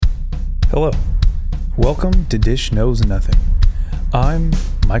Hello. Welcome to Dish Knows Nothing. I'm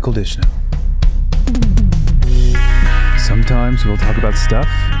Michael Dishnow. Sometimes we'll talk about stuff,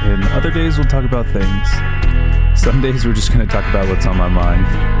 and other days we'll talk about things. Some days we're just going to talk about what's on my mind.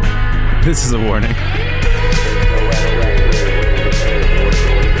 This is a warning.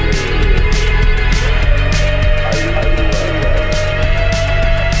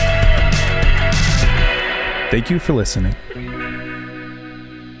 Thank you for listening.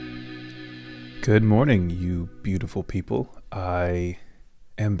 Good morning, you beautiful people. I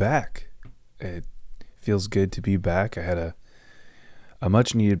am back. It feels good to be back. I had a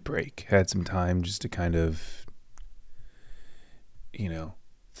much needed break. Had some time just to kind of,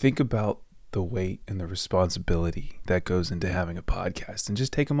 think about the weight and the responsibility that goes into having a podcast, and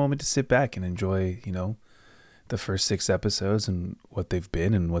just take a moment to sit back and enjoy, the first 6 episodes and what they've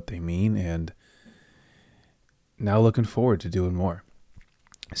been and what they mean, and now looking forward to doing more.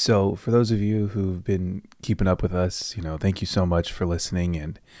 So for those of you who've been keeping up with us, thank you so much for listening,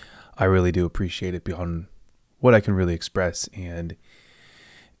 and I really do appreciate it beyond what I can really express, and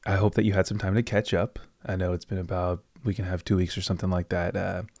I hope that you had some time to catch up. I know it's been about we can have 2 weeks or something like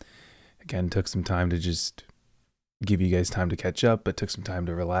that. Again, took some time to just give you guys time to catch up, but took some time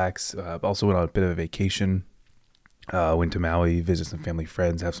to relax. Also went on a bit of a vacation. Went to Maui, visit some family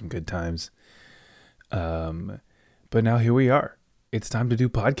friends, have some good times. But now here we are. It's time to do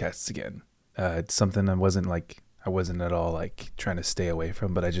podcasts again. It's something I wasn't at all trying to stay away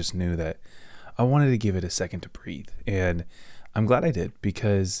from, but I just knew that I wanted to give it a second to breathe. And I'm glad I did,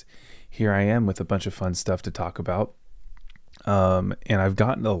 because here I am with a bunch of fun stuff to talk about. And I've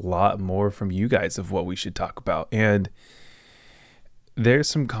gotten a lot more from you guys of what we should talk about. And there's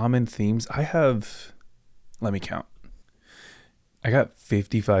some common themes. Let me count. I got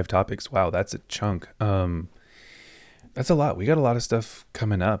 55 topics. Wow, that's a chunk. That's a lot. We got a lot of stuff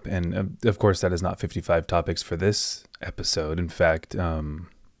coming up. And of course, that is not 55 topics for this episode. In fact,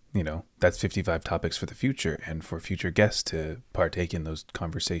 that's 55 topics for the future and for future guests to partake in those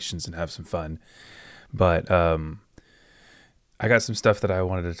conversations and have some fun. But I got some stuff that I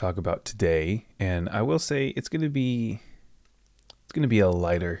wanted to talk about today. And I will say it's going to be a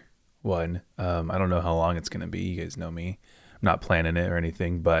lighter one. I don't know how long it's going to be. You guys know me. I'm not planning it or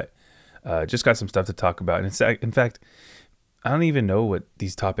anything, but just got some stuff to talk about. And in fact, I don't even know what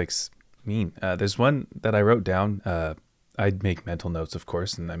these topics mean. There's one that I wrote down. I make mental notes, of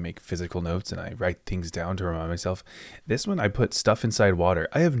course, and I make physical notes, and I write things down to remind myself. This one, I put stuff inside water.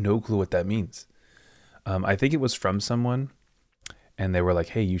 I have no clue what that means. I think it was from someone, and they were like,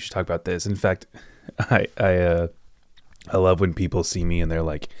 hey, you should talk about this. In fact, I love when people see me and they're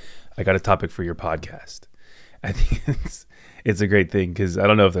like, I got a topic for your podcast. I think it's a great thing, because I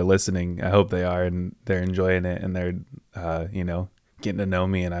don't know if they're listening. I hope they are, and they're enjoying it, and they're, getting to know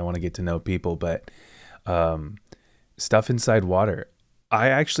me, and I want to get to know people. But stuff inside water, I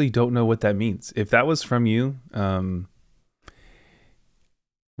actually don't know what that means. If that was from you,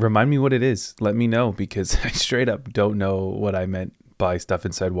 remind me what it is. Let me know, because I straight up don't know what I meant by stuff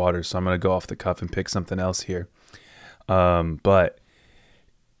inside water. So I'm going to go off the cuff and pick something else here. But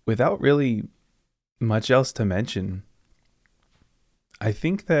without really much else to mention, I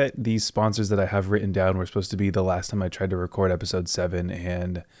think that these sponsors that I have written down were supposed to be the last time I tried to record episode 7,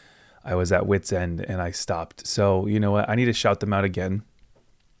 and I was at wit's end and I stopped. So you know what? I need to shout them out again.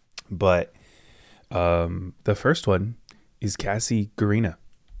 But the first one is Cassie Garina,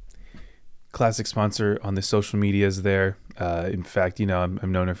 classic sponsor on the social medias there. In fact, I've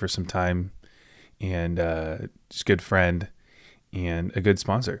known her for some time, and just a good friend and a good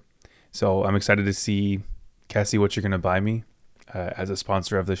sponsor. So I'm excited to see, Cassie, what you're going to buy me as a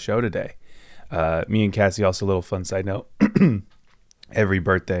sponsor of the show today. Me and Cassie, also a little fun side note, every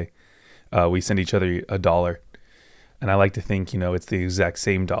birthday, we send each other $1. And I like to think, it's the exact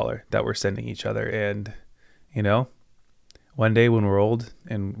same dollar that we're sending each other. And, one day when we're old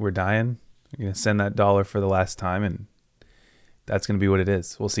and we're dying, we're going to send that $1 for the last time. And that's going to be what it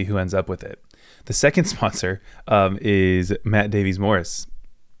is. We'll see who ends up with it. The second sponsor is Matt Davies Morris.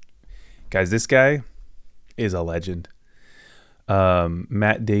 Guys, this guy is a legend.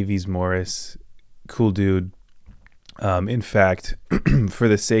 Matt Davies Morris, cool dude. In fact, for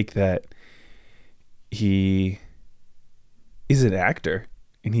the sake that he is an actor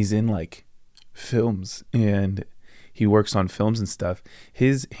and he's in films and he works on films and stuff,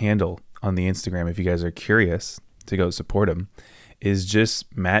 his handle on the Instagram, if you guys are curious to go support him, is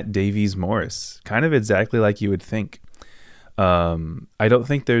just Matt Davies Morris. Kind of exactly like you would think. I don't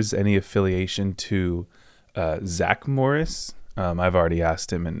think there's any affiliation to Zach Morris. I've already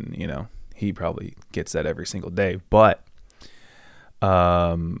asked him, and he probably gets that every single day. But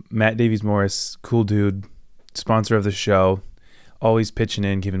Matt Davies Morris, cool dude, sponsor of the show, always pitching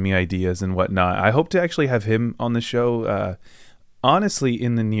in, giving me ideas and whatnot. I hope to actually have him on the show, honestly,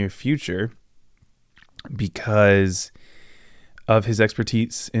 in the near future, because of his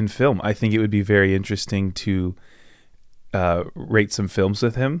expertise in film. I think it would be very interesting to rate some films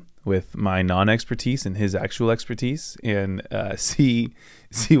with him, with my non-expertise and his actual expertise, and see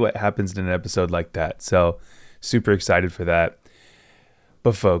what happens in an episode like that. So super excited for that.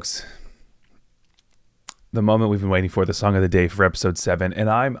 But folks, the moment we've been waiting for, the song of the day for episode 7, and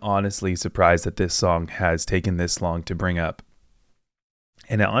I'm honestly surprised that this song has taken this long to bring up.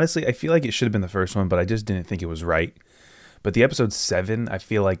 And honestly, I feel like it should have been the first one, but I just didn't think it was right. But the episode 7, I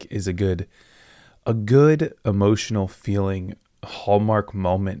feel like, is a good emotional feeling hallmark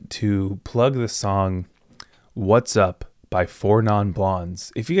moment to plug the song "What's Up" by 4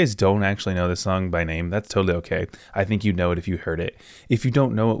 Non-Blondes. If you guys don't actually know the song by name, that's totally okay. I think you know it if you heard it. If you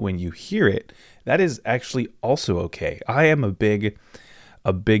don't know it when you hear it, that is actually also okay. I am a big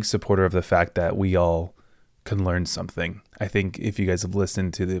supporter of the fact that we all can learn something. I think if you guys have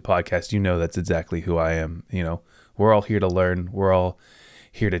listened to the podcast, you know that's exactly who I am. You know, we're all here to learn. We're all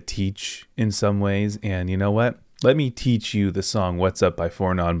here to teach in some ways. And you know what? Let me teach you the song "What's Up" by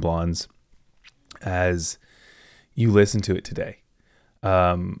 4 Non-Blondes as you listen to it today.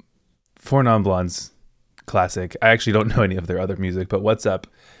 4 Non-Blondes, classic. I actually don't know any of their other music, but "What's Up,"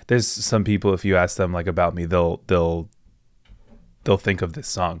 there's some people, if you ask them like about me, they'll think of this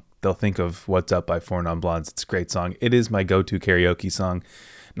song. They'll think of "What's Up" by 4 Non-Blondes. It's a great song. It is my go-to karaoke song,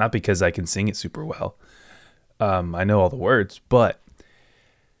 not because I can sing it super well. I know all the words, but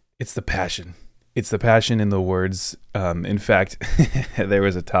it's the passion. It's the passion in the words. In fact, there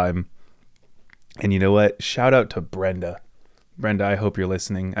was a time, and you know what? Shout out to Brenda. Brenda, I hope you're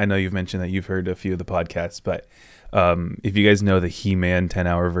listening. I know you've mentioned that you've heard a few of the podcasts, but if you guys know the He-Man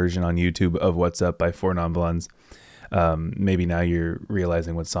 10-hour version on YouTube of "What's Up" by 4 Non-Blondes, maybe now you're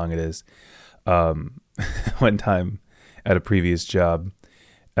realizing what song it is. One time at a previous job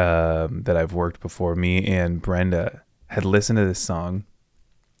that I've worked before, me and Brenda had listened to this song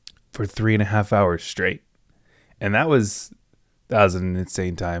for 3.5 hours straight. And that was an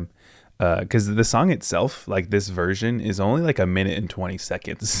insane time. Because the song itself, like this version, is only like 1 minute and 20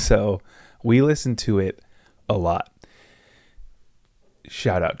 seconds. So we listened to it a lot.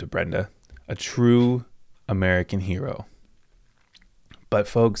 Shout out to Brenda, a true American hero. But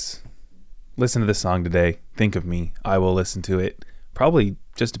folks, listen to this song today. Think of me. I will listen to it probably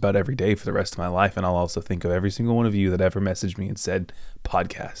just about every day for the rest of my life. And I'll also think of every single one of you that ever messaged me and said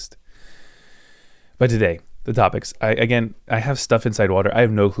podcast. But today, the topics. I have stuff inside water. I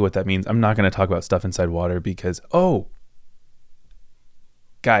have no clue what that means. I'm not going to talk about stuff inside water because,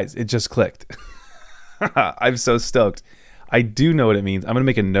 guys, it just clicked. I'm so stoked. I do know what it means. I'm going to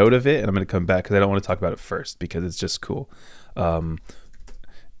make a note of it and I'm going to come back because I don't want to talk about it first because it's just cool.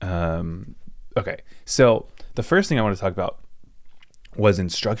 Okay. So the first thing I want to talk about was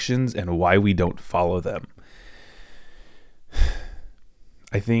instructions and why we don't follow them.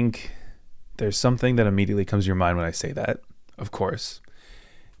 I think there's something that immediately comes to your mind when I say that, of course.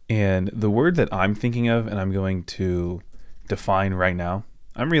 And the word that I'm thinking of and I'm going to define right now,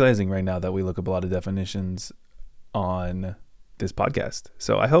 I'm realizing right now that we look up a lot of definitions on this podcast.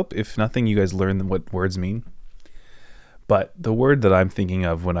 So I hope, if nothing, you guys learn what words mean. But the word that I'm thinking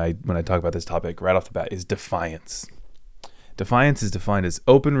of when I talk about this topic right off the bat is defiance. Defiance is defined as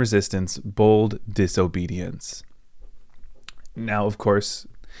open resistance, bold disobedience. Now, of course,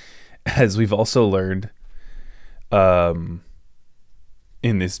 as we've also learned in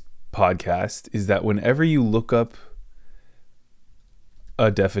this podcast, is that whenever you look up a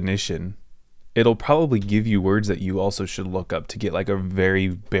definition, it'll probably give you words that you also should look up to get like a very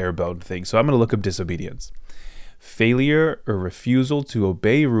bare boned thing. So I'm going to look up disobedience. Failure or refusal to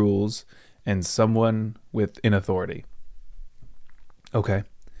obey rules and someone in authority. Okay.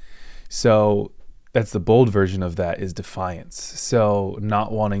 So that's the bold version of that is defiance. So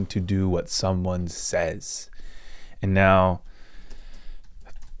not wanting to do what someone says. And now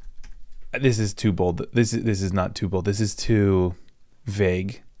this is too bold. This is not too bold. This is too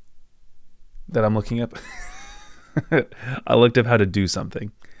vague that I'm looking up. I looked up how to do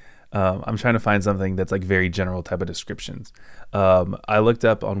something. I'm trying to find something that's like very general type of descriptions. I looked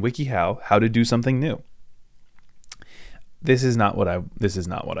up on WikiHow how to do something new. This is not what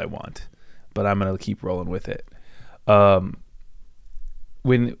I want, but I'm going to keep rolling with it.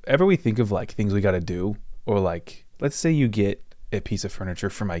 Whenever we think of like things we got to do, or like, let's say you get a piece of furniture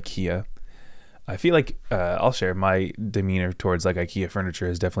from IKEA. I feel like I'll share my demeanor towards like IKEA furniture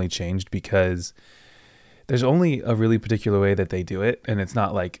has definitely changed because there's only a really particular way that they do it. And it's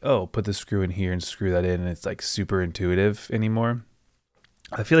not like, oh, put the screw in here and screw that in. And it's like super intuitive anymore.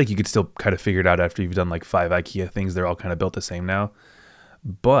 I feel like you could still kind of figure it out after you've done like 5 IKEA things. They're all kind of built the same now.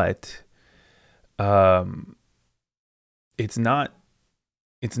 But it's not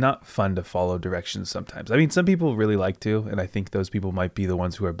fun to follow directions sometimes. I mean, some people really like to, and I think those people might be the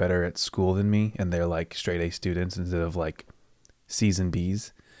ones who are better at school than me, and they're like straight A students instead of like C's and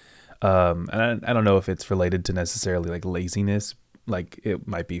B's. And I don't know if it's related to necessarily like laziness, like it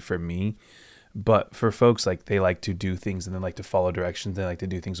might be for me, but for folks, like they like to do things and then like to follow directions. They like to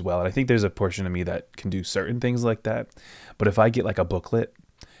do things well. And I think there's a portion of me that can do certain things like that. But if I get like a booklet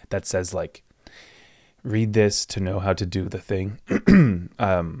that says like, read this to know how to do the thing.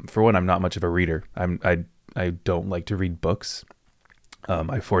 For one, I'm not much of a reader. I don't like to read books.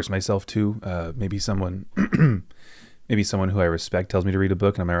 I force myself to. Maybe someone who I respect tells me to read a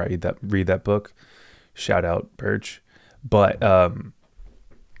book, and I might read that book. Shout out Birch. But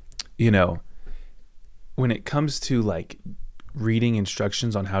when it comes to like reading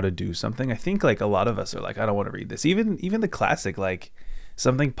instructions on how to do something, I think like a lot of us are like, I don't want to read this. Even the classic, like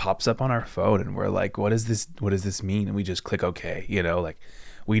something pops up on our phone and we're like, what does this mean? And we just click okay, like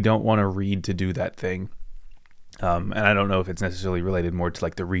we don't want to read to do that thing. And I don't know if it's necessarily related more to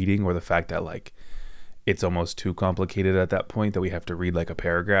like the reading or the fact that like it's almost too complicated at that point that we have to read like a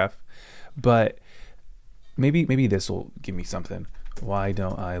paragraph. But maybe this will give me something. Why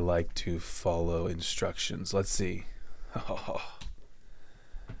don't I like to follow instructions? Let's see.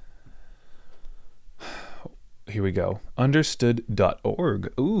 Here we go.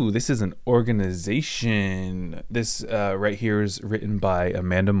 Understood.org. Ooh, this is an organization. This right here is written by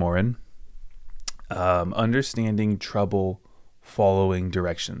Amanda Morin. Understanding trouble following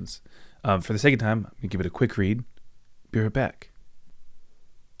directions. For the sake of time, I'm going to give it a quick read. Be right back.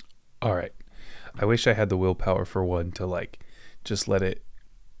 All right. I wish I had the willpower for one to like just let it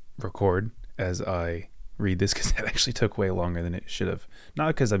record as I read this, because it actually took way longer than it should have. Not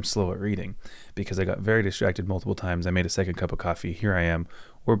because I'm slow at reading, because I got very distracted multiple times. I made a second cup of coffee. Here I am.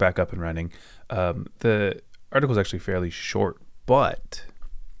 We're back up and running. The article is actually fairly short, but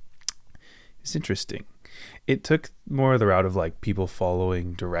it's interesting. It took more of the route of like people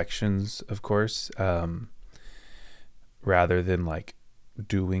following directions, of course, rather than like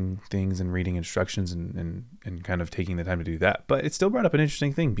doing things and reading instructions and kind of taking the time to do that. But it still brought up an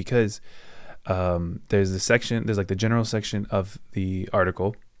interesting thing, because there's like the general section of the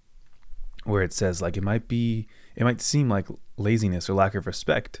article where it says like it might seem like laziness or lack of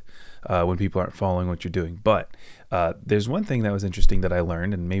respect when people aren't following what you're doing. But there's one thing that was interesting that I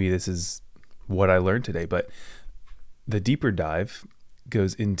learned, and maybe this is what I learned today, but the deeper dive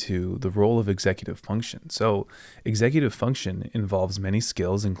goes into the role of executive function. So executive function involves many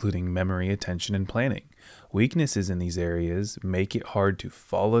skills, including memory, attention, and planning. Weaknesses in these areas make it hard to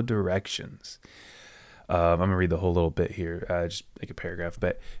follow directions. I'm going to read the whole little bit here, just make a paragraph,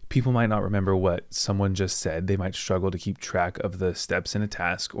 but people might not remember what someone just said. They might struggle to keep track of the steps in a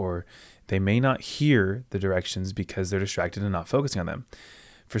task, or they may not hear the directions because they're distracted and not focusing on them.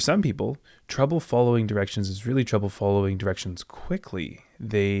 For some people, trouble following directions is really trouble following directions quickly.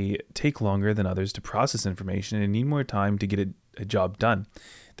 They take longer than others to process information and need more time to get a job done.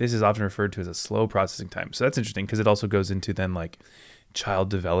 This is often referred to as a slow processing time. So that's interesting, because it also goes into then like child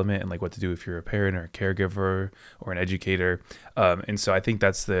development and like what to do if you're a parent or a caregiver or an educator. And so I think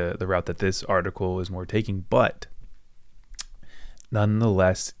that's the route that this article is more taking. But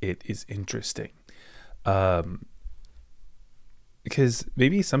nonetheless, it is interesting. Because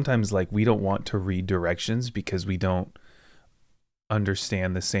maybe sometimes like we don't want to read directions because we don't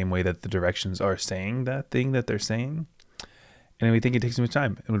understand the same way that the directions are saying that thing that they're saying. And we think it takes too much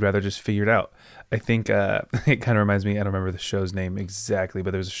time and would rather just figure it out. I think it kind of reminds me, I don't remember the show's name exactly, but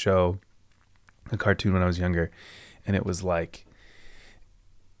there was a cartoon when I was younger, and it was like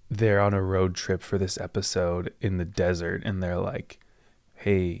they're on a road trip for this episode in the desert, and they're like,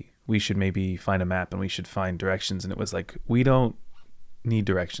 hey, we should maybe find a map and we should find directions. And it was like, we don't need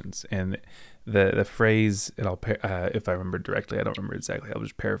directions. And the phrase, and if I remember directly, I don't remember exactly, I'll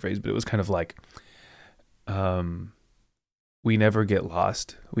just paraphrase, but it was kind of like, we never get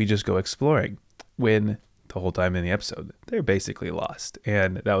lost, we just go exploring, when the whole time in the episode they're basically lost.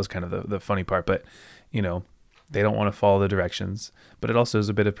 And that was kind of the funny part. But they don't want to follow the directions, but it also is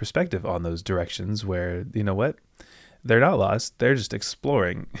a bit of perspective on those directions where, you know what, they're not lost, they're just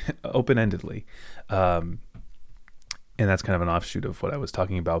exploring open-endedly. And that's kind of an offshoot of what I was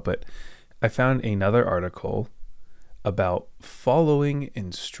talking about. But I found another article about following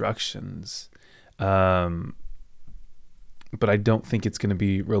instructions. but I don't think it's going to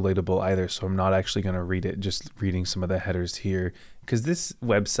be relatable either. So I'm not actually going to read it, just reading some of the headers here, because this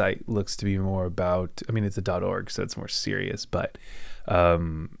website looks to be more about, I mean, it's a .org, so it's more serious, but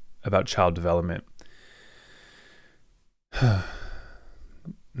about child development.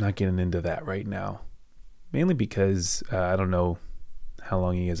 Not getting into that right now, mainly because I don't know how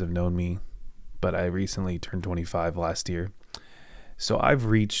long you guys have known me, but I recently turned 25 last year. So I've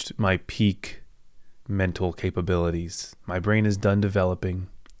reached my peak mental capabilities. My brain is done developing.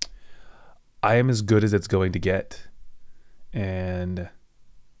 I am as good as it's going to get. And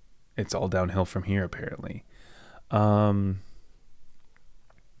it's all downhill from here, apparently.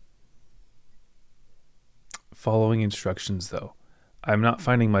 Following instructions, though. I'm not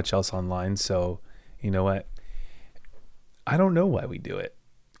finding much else online, so you know what? I don't know why we do it.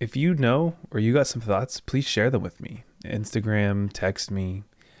 If you know or you got some thoughts, please share them with me. Instagram, text me.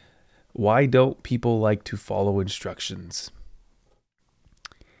 Why don't people like to follow instructions?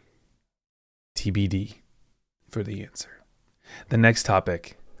 TBD for the answer. The next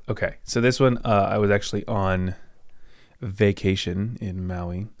topic. Okay, so this one, I was actually on vacation in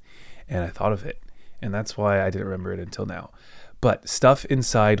Maui, and I thought of it, and that's why I didn't remember it until now. But stuff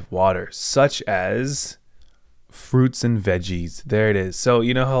inside water, such as fruits and veggies. There it is. So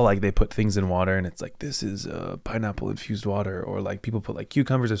you know how like they put things in water and it's like, this is pineapple infused water, or like people put like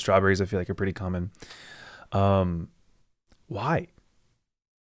cucumbers or strawberries. I feel like are pretty common. Why?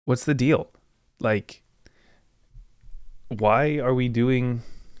 What's the deal? Like, why are we doing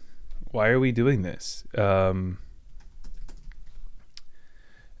this?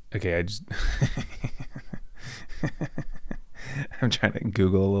 Okay, I just I'm trying to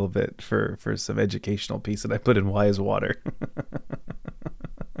Google a little bit for some educational piece, and I put in why is water.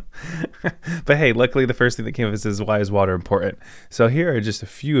 But hey, luckily the first thing that came up is why is water important? So here are just a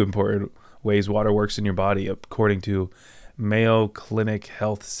few important ways water works in your body according to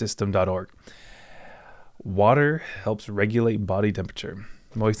MayoClinicHealthSystem.org. Water helps regulate body temperature,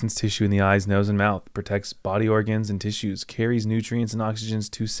 moistens tissue in the eyes, nose, and mouth, protects body organs and tissues, carries nutrients and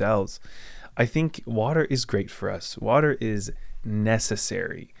oxygens to cells. I think water is great for us. Water is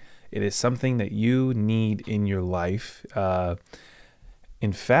necessary. It is something that you need in your life.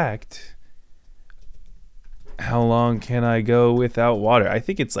 In fact, how long can I go without water? I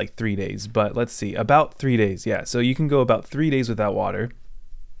think it's like 3 days, but let's see. About 3 days. Yeah. So you can go about 3 days without water.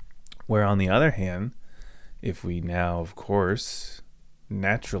 Where on the other hand, if we now, of course,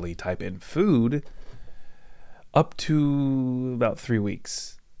 naturally type in food, up to about 3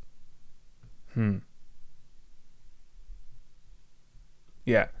 weeks.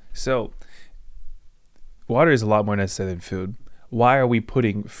 Yeah. So water is a lot more necessary than food. Why are we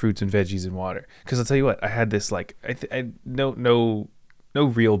putting fruits and veggies in water? Because I'll tell you what, I had this like, no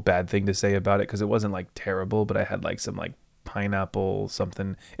real bad thing to say about it, because it wasn't like terrible, but I had like some like pineapple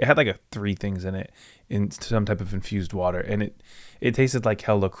something. It had like 3 things in it in some type of infused water, and it tasted like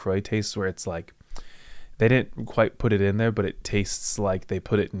how LaCroix tastes, where it's like they didn't quite put it in there, but it tastes like they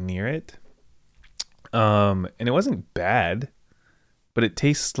put it near it. And it wasn't bad, but it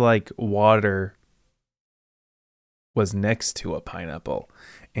tastes like water was next to a pineapple.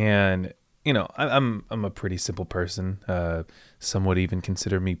 And you know, I'm a pretty simple person. Some would even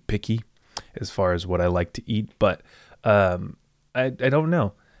consider me picky as far as what I like to eat, but I don't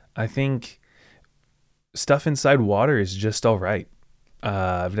know. I think stuff inside water is just all right.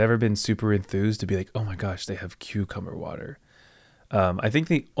 I've never been super enthused to be like, oh my gosh, they have cucumber water. I think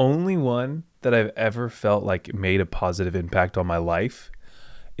the only one that I've ever felt like made a positive impact on my life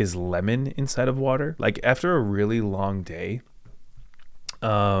is lemon inside of water. Like after a really long day,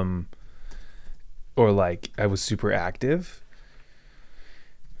 or like I was super active.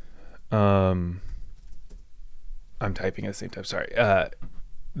 I'm typing at the same time. Sorry.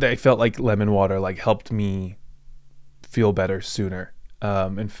 I felt like lemon water like helped me feel better sooner.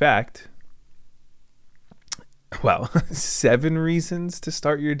 In fact, wow, 7 reasons to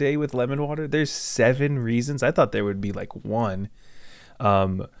start your day with lemon water. There's 7 reasons. I thought there would be like 1.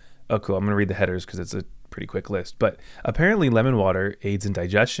 Oh, cool. I'm going to read the headers because it's a pretty quick list. But apparently lemon water aids in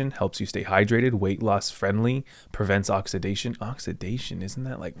digestion, helps you stay hydrated, weight loss friendly, prevents oxidation. Oxidation? Isn't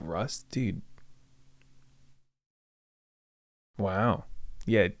that like rust? Dude. Wow.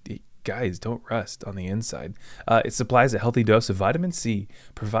 Yeah, guys, don't rust on the inside. It supplies a healthy dose of vitamin C,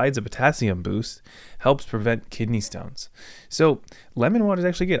 provides a potassium boost, helps prevent kidney stones. So lemon water is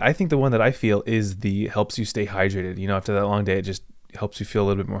actually good. I think the one that I feel is the helps you stay hydrated. You know, after that long day, it just helps you feel a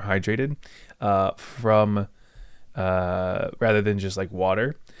little bit more hydrated. From rather than just like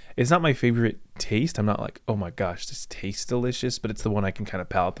water. It's not my favorite taste. I'm not like, oh my gosh, this tastes delicious, but it's the one I can kind of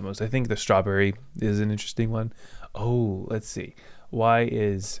palate the most. I think the strawberry is an interesting one. Oh, let's see. Why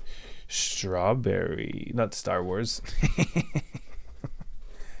is strawberry, not Star Wars?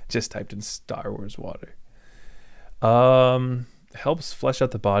 Just typed in Star Wars water. Helps flush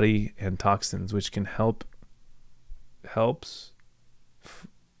out the body and toxins, which can helps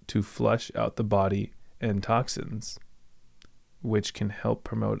to flush out the body and toxins, which can help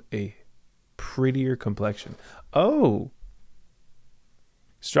promote a prettier complexion. Oh,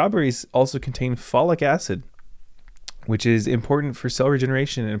 strawberries also contain folic acid, which is important for cell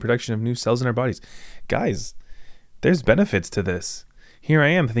regeneration and production of new cells in our bodies. Guys, there's benefits to this. Here I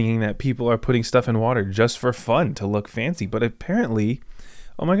am thinking that people are putting stuff in water just for fun to look fancy, but apparently,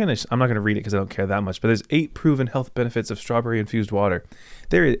 oh my goodness, I'm not going to read it because I don't care that much, but there's 8 proven health benefits of strawberry infused water.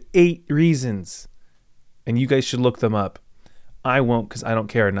 There are 8 reasons, and you guys should look them up. I won't because I don't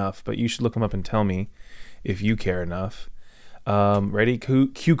care enough, but you should look them up and tell me if you care enough. Ready?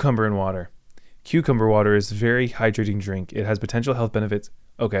 Cucumber in water. Cucumber water is a very hydrating drink. It has potential health benefits.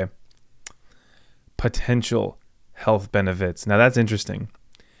 Okay. Potential health benefits. Now that's interesting.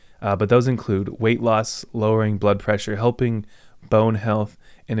 But those include weight loss, lowering blood pressure, helping bone health,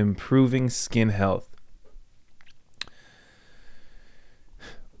 and improving skin health.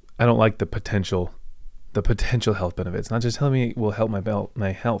 I don't like the potential health benefits. Not just telling me it will help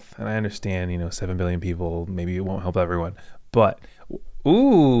my health. And I understand, 7 billion people, maybe it won't help everyone. But,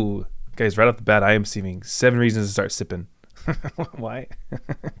 ooh, guys, right off the bat, I am seeing 7 reasons to start sipping. Why?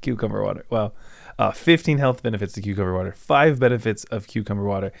 Cucumber water. Well, 15 health benefits to cucumber water, 5 benefits of cucumber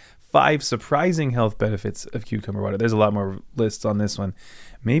water, 5 surprising health benefits of cucumber water. There's a lot more lists on this one.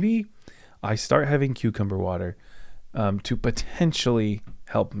 Maybe I start having cucumber water to potentially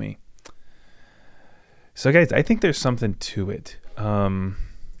help me. So guys, I think there's something to it. I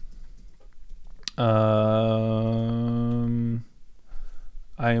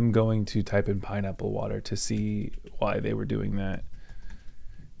am going to type in pineapple water to see why they were doing that.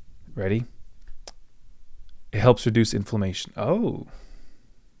 Ready? It helps reduce inflammation. Oh.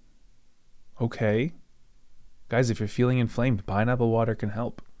 Okay. Guys, if you're feeling inflamed, pineapple water can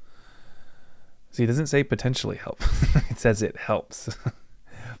help. See, it doesn't say potentially help. It says it helps.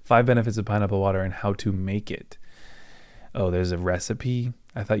 5 benefits of pineapple water and how to make it. Oh, there's a recipe?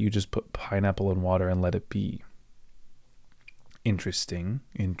 I thought you just put pineapple in water and let it be. Interesting.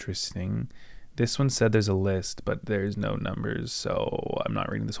 This one said there's a list, but there's no numbers, so I'm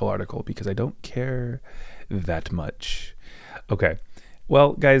not reading this whole article because I don't care that much. Okay.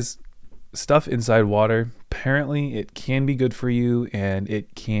 Well, guys, stuff inside water, apparently it can be good for you and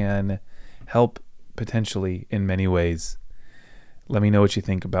it can help potentially in many ways. Let me know what you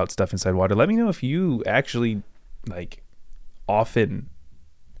think about stuff inside water. Let me know if you actually often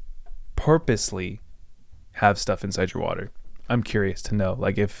purposely have stuff inside your water. I'm curious to know,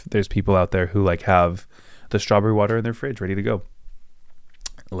 if there's people out there who have the strawberry water in their fridge ready to go.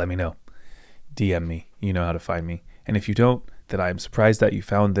 Let me know. DM me. You know how to find me. And if you don't, then I'm surprised that you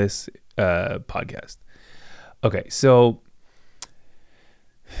found this podcast. Okay, so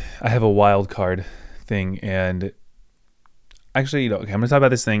I have a wild card thing, and actually, okay, I'm going to talk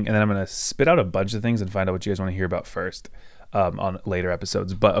about this thing, and then I'm going to spit out a bunch of things and find out what you guys want to hear about first on later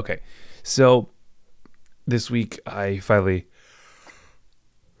episodes. But okay, so this week I finally...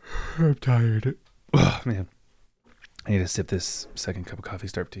 I'm tired. Oh, man. I need to sip this second cup of coffee,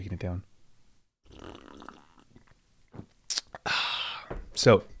 start taking it down.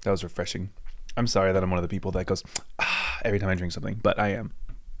 So, that was refreshing. I'm sorry that I'm one of the people that goes every time I drink something, but I am.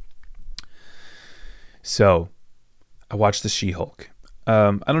 So, I watched the She-Hulk.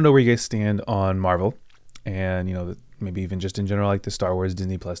 I don't know where you guys stand on Marvel and, maybe even just in general, the Star Wars,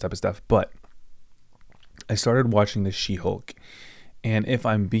 Disney Plus type of stuff, but I started watching the She-Hulk. And if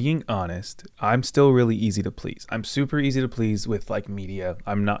I'm being honest, I'm still really easy to please. I'm super easy to please with media.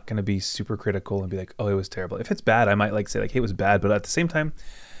 I'm not going to be super critical and be like, oh, it was terrible. If it's bad, I might say hey, it was bad. But at the same time,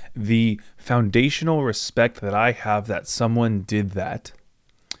 the foundational respect that I have that someone did that,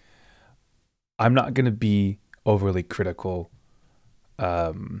 I'm not going to be overly critical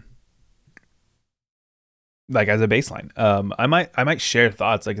as a baseline. I might share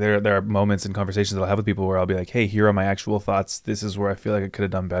thoughts. There are moments in conversations that I'll have with people where I'll be like, hey, here are my actual thoughts. This is where I feel like I could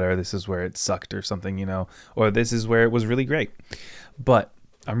have done better. This is where it sucked or something, or this is where it was really great. But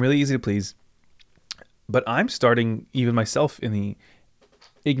I'm really easy to please. But I'm starting, even myself, in the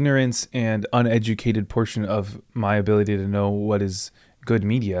ignorance and uneducated portion of my ability to know what is good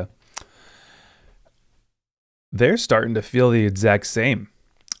media. They're starting to feel the exact same.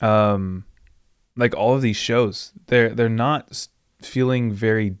 like all of these shows, they're not feeling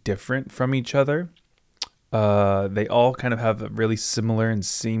very different from each other. They all kind of have a really similar and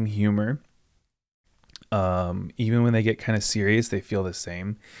same humor. Even when they get kind of serious, they feel the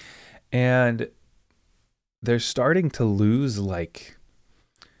same. And they're starting to lose like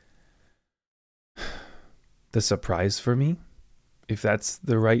the surprise for me, if that's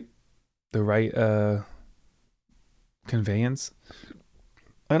the right conveyance.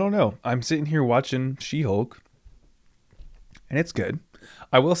 I don't know. I'm sitting here watching She-Hulk, and it's good.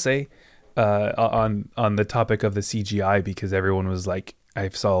 I will say, on the topic of the CGI, because everyone was like, I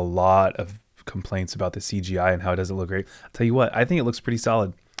saw a lot of complaints about the CGI and how it doesn't look great. I'll tell you what, I think it looks pretty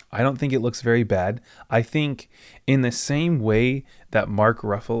solid. I don't think it looks very bad. I think in the same way that Mark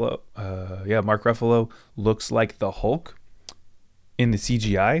Ruffalo looks like the Hulk in the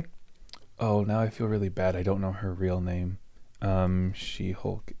CGI. Oh, now I feel really bad. I don't know her real name.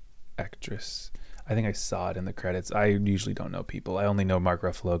 She-Hulk actress. I think I saw it in the credits. I usually don't know people. I only know Mark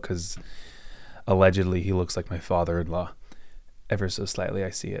Ruffalo because allegedly he looks like my father-in-law. Ever so slightly,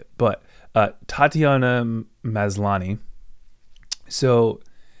 I see it. But Tatiana Maslany. So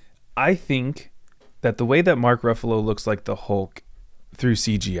I think that the way that Mark Ruffalo looks like the Hulk through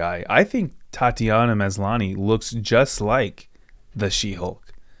CGI, I think Tatiana Maslany looks just like the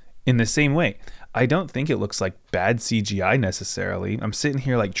She-Hulk in the same way. I don't think it looks like bad CGI necessarily. I'm sitting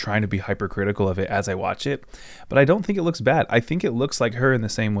here like trying to be hypercritical of it as I watch it, but I don't think it looks bad. I think it looks like her in the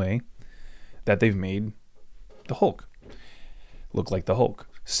same way that they've made the Hulk look like the Hulk.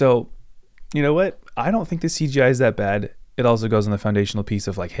 So, you know what? I don't think the CGI is that bad. It also goes on the foundational piece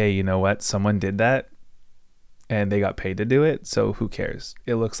of like, hey, you know what? Someone did that and they got paid to do it. So who cares?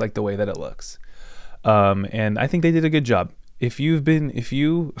 It looks like the way that it looks. And I think they did a good job. If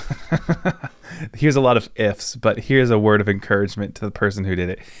you, here's a lot of ifs, but here's a word of encouragement to the person who did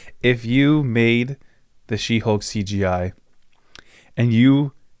it. If you made the She-Hulk CGI and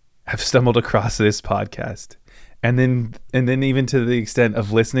you have stumbled across this podcast, and then even to the extent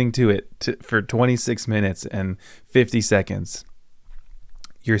of listening to it for 26 minutes and 50 seconds,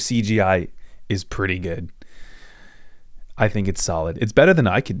 your CGI is pretty good. I think it's solid. It's better than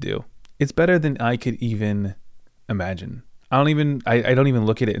I could do. It's better than I could even imagine. I don't even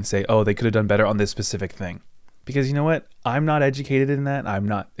look at it and say, oh, they could have done better on this specific thing. Because you know what? I'm not educated in that. I'm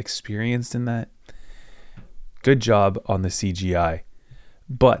not experienced in that. Good job on the CGI.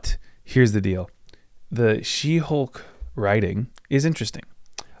 But here's the deal. The She-Hulk writing is interesting.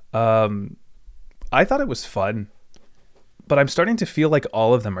 I thought it was fun, but I'm starting to feel like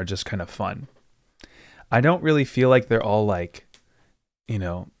all of them are just kind of fun. I don't really feel like they're all like,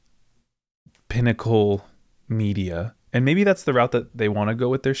 pinnacle media. And maybe that's the route that they want to go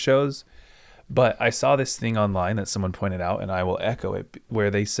with their shows. But I saw this thing online that someone pointed out, and I will echo it, where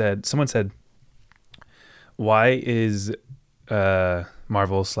someone said, why is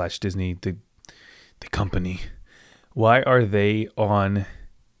Marvel/Disney, the company, why are they on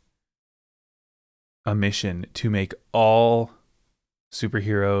a mission to make all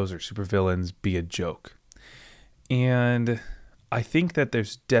superheroes or supervillains be a joke? And I think that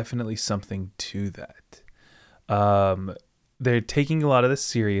there's definitely something to that. They're taking a lot of the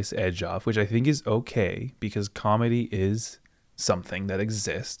serious edge off, which I think is okay because comedy is something that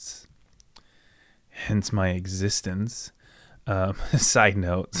exists. Hence my existence. Side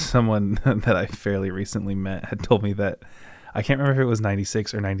note, someone that I fairly recently met had told me that, I can't remember if it was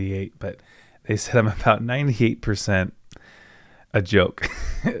 96 or 98, but they said I'm about 98% a joke.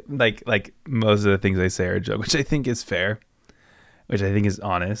 like most of the things they say are a joke, which I think is fair, which I think is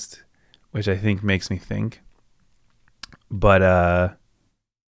honest, which I think makes me think. But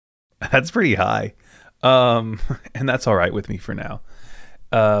that's pretty high. And that's all right with me for now.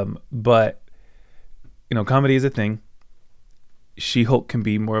 But comedy is a thing. She-Hulk can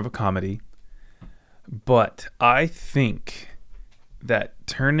be more of a comedy. But I think that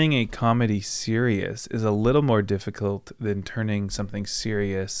turning a comedy serious is a little more difficult than turning something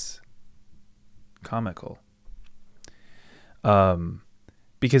serious comical.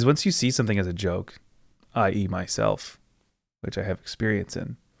 Because once you see something as a joke, i.e. myself, which I have experience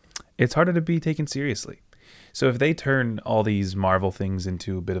in, it's harder to be taken seriously. So if they turn all these Marvel things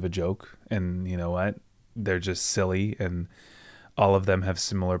into a bit of a joke, and you know what, they're just silly, and all of them have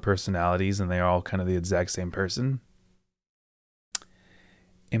similar personalities, and they're all kind of the exact same person,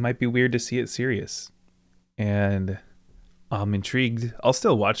 it might be weird to see it serious. And I'm intrigued. I'll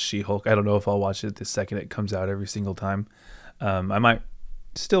still watch She-Hulk. I don't know if I'll watch it the second it comes out every single time. I might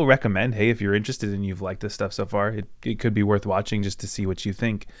still recommend, hey, if you're interested and you've liked this stuff so far, it could be worth watching just to see what you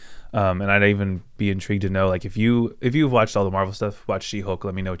think. And I'd even be intrigued to know, like, if you've watched all the Marvel stuff, watch She-Hulk,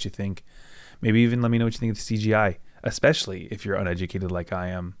 let me know what you think. Maybe even let me know what you think of the CGI, especially if you're uneducated like I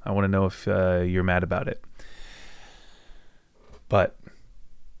am. I want to know if you're mad about it. But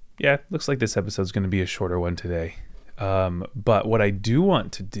yeah, looks like this episode's going to be a shorter one today. But what I do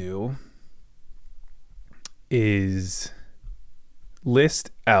want to do is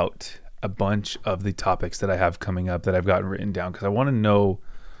list out a bunch of the topics that I have coming up that I've gotten written down, because I want to know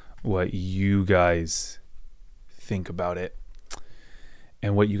what you guys think about it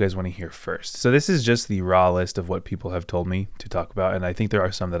and what you guys want to hear first. So this is just the raw list of what people have told me to talk about, and I think there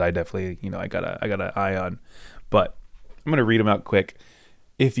are some that I definitely, I got an eye on, but I'm going to read them out quick.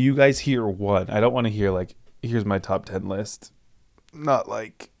 If you guys hear one, I don't want to hear like, here's my top 10 list. Not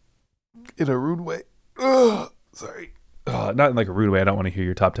like in a rude way. Sorry. Not in like a rude way. I don't want to hear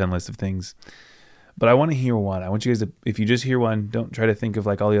your top 10 list of things, but I want to hear one. I want you guys to, if you just hear one, don't try to think of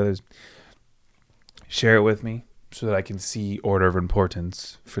like all the others. Share it with me so that I can see order of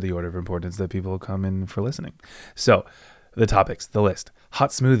importance for the order of importance that people come in for listening. So the topics, the list: hot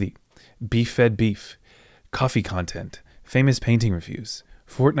smoothie, beef fed beef, coffee content, famous painting reviews,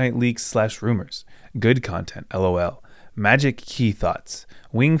 Fortnite leaks / rumors, good content, LOL, magic key thoughts,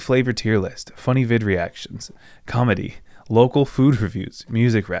 wing flavor tier list, funny vid reactions, comedy, local food reviews,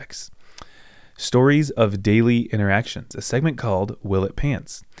 music recs, stories of daily interactions, a segment called Will It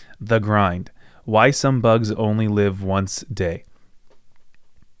Pants, The Grind, why some bugs only live once a day.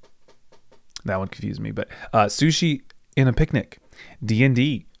 That one confused me, but sushi in a picnic,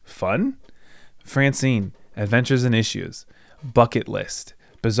 D&D, fun, Francine, adventures and issues, bucket list,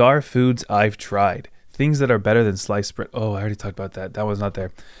 bizarre foods I've tried, things that are better than sliced bread. Oh, I already talked about that. That was not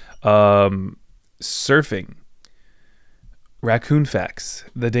there. Surfing, raccoon facts,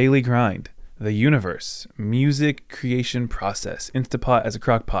 the daily grind, the universe, music creation process, Instapot as a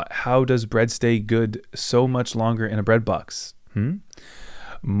crock pot, how does bread stay good so much longer in a bread box?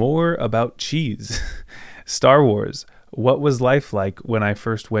 More about cheese, Star Wars, what was life like when I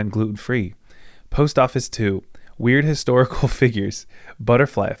first went gluten-free, Post Office 2, weird historical figures,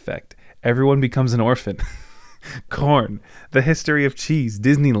 butterfly effect, everyone becomes an orphan, corn, the history of cheese,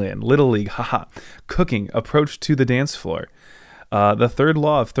 Disneyland, Little League, haha, cooking, approach to the dance floor, the third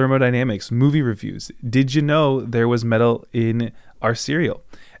law of thermodynamics, movie reviews, did you know there was metal in our cereal,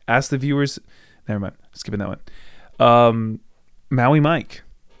 ask the viewers, never mind, skipping that one, Maui Mike,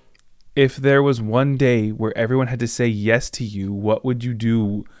 if there was one day where everyone had to say yes to you, what would you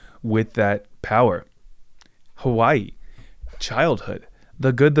do with that power? Hawaii, childhood,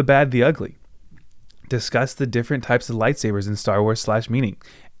 the good, the bad, the ugly. Discuss the different types of lightsabers in Star Wars / meaning.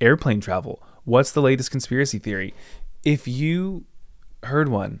 Airplane travel. What's the latest conspiracy theory? If you heard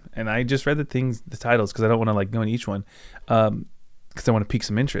one, and I just read the titles because I don't want to like go in each one, because I want to pique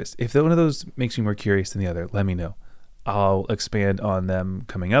some interest. If one of those makes you more curious than the other, let me know. I'll expand on them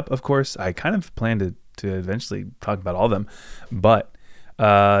coming up. Of course, I kind of plan to eventually talk about all of them, but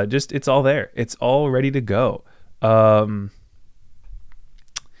just it's all there. It's all ready to go.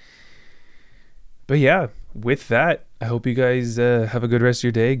 But yeah, with that, I hope you guys have a good rest of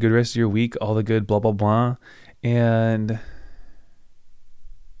your day, good rest of your week, all the good blah, blah, blah. And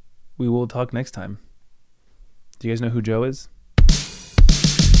we will talk next time. Do you guys know who Joe is?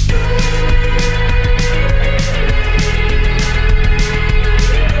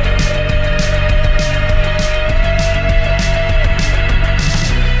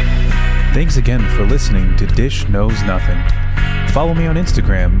 Thanks again for listening to Dish Knows Nothing. Follow me on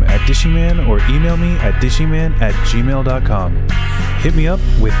Instagram at Dishyman or email me at dishyman@gmail.com. Hit me up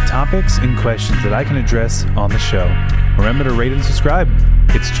with topics and questions that I can address on the show. Remember to rate and subscribe.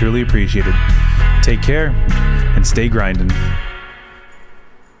 It's truly appreciated. Take care and stay grinding.